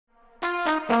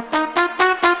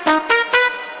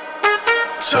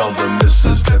Tell the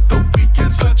missus that the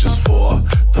weekends are just for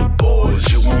the boys.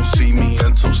 You won't see me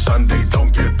until Sunday,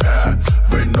 don't get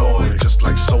paranoid. Just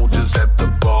like soldiers at the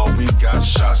bar, we got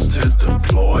shots to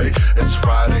deploy. It's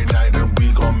Friday night and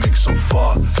we gon' make some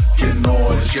fucking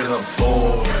noise. Get up,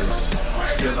 boys,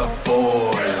 get up,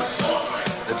 boys.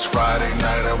 It's Friday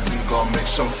night and we gon' make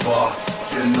some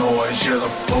fucking noise. Get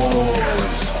up,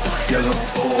 boys, get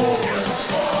up, boys.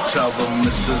 Tell the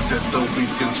missus that the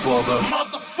weekend's for the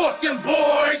motherfucking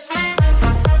boys.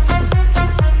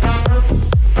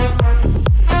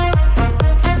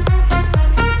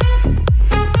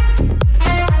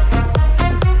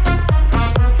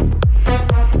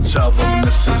 Tell the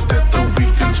missus that the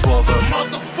weekend's for the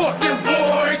motherfucking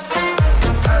boys.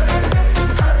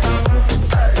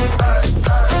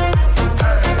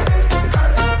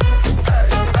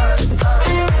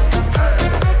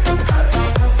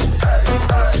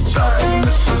 Tell the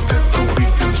missus that the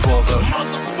weekend's for the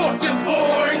motherfucking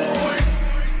boys.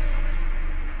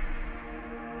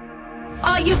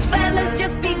 All you fellas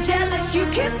just be jealous, you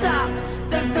can't stop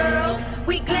the girls.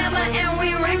 We glamour and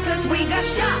we reckless, we got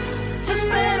shots to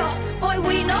spill. Boy,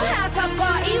 we know how to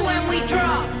party when we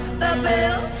drop the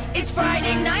bills. It's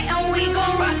Friday night and we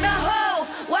gon' rock the whole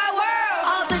wide world.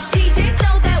 All the DJs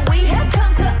know that we have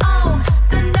come to own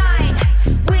the night.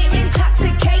 We're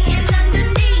intoxicating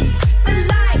underneath the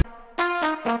light.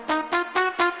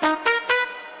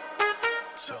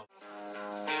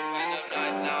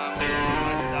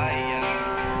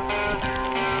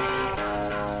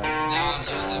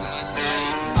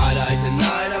 I die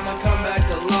tonight, I'ma come back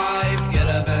to life. Get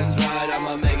up and ride,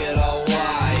 I'ma make it all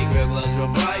white. Grill glows real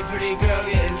bright, pretty girl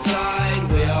get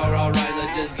inside. We are alright,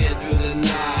 let's just get through the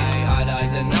night. I die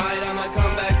tonight, I'ma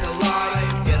come back to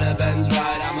life. Get up and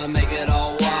ride, I'ma make it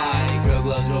all white. Grill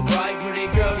glows real bright, pretty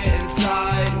girl get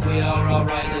inside. We are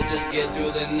alright, let's just get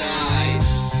through the night.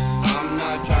 I'm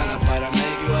not trying to fight or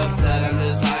make you upset. I'm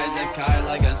just high as a kite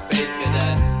like a space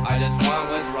cadet. I just want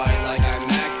what's right like I'm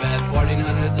Macbeth.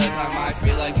 1400 the time I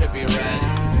feel like Trippie Redd.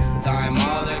 Time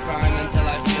all the crime until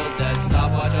I feel dead.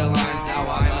 Stop watching lines, now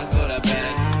I must go to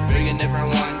bed. Drinking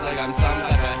different wines like I'm some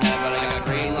type of head. But I got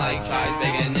green like chives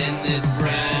bacon in this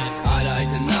bread. I die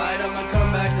tonight, I'ma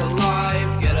come back to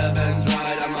life. Get up and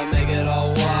ride, I'ma make it all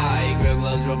white. Grill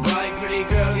glows real bright, pretty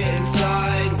girl get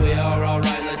inside. We are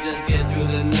alright, let's just get through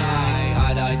the night.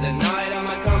 I die tonight,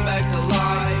 I'ma come back to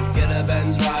life. Get up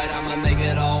and ride, I'ma make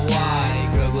it all white.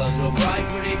 Grill glows real bright,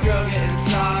 pretty girl get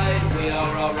inside. We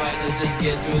are alright, let's just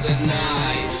get through the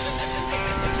night.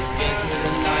 Let's just get through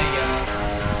the night,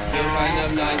 yeah. Feel kind of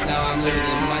nice, now I'm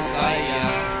losing my sight,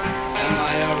 yeah. Am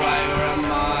I alright or am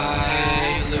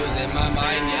I losing my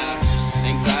mind, yeah?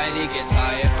 Anxiety gets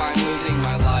high if I'm losing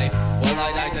my life. Will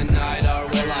I die tonight or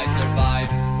will I survive?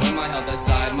 When my health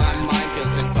aside, my mind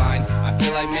feels confined. I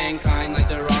feel like mankind, like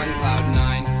they're on cloud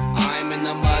nine. I'm in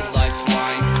the mud like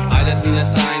swine. I just need a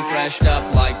sign, freshed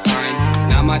up like pine.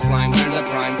 Now my slime turns to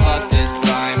prime, fuck this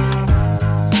crime.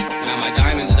 Now my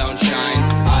diamonds don't shine.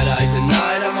 I die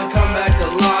tonight, I'ma come back to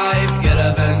life. Get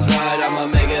up and ride, I'ma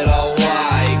make it all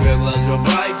white. Grill glows real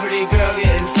bright, pretty girl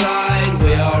get inside.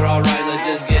 We are alright, let's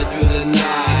just get through the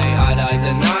night. I die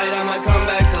tonight, I'ma come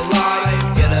back to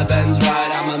life. Get up and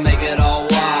ride, I'ma make it all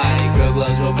white. Grill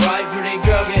glows real bright, pretty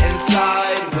girl get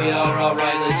inside. We are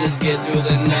alright, let's just get through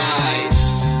the night.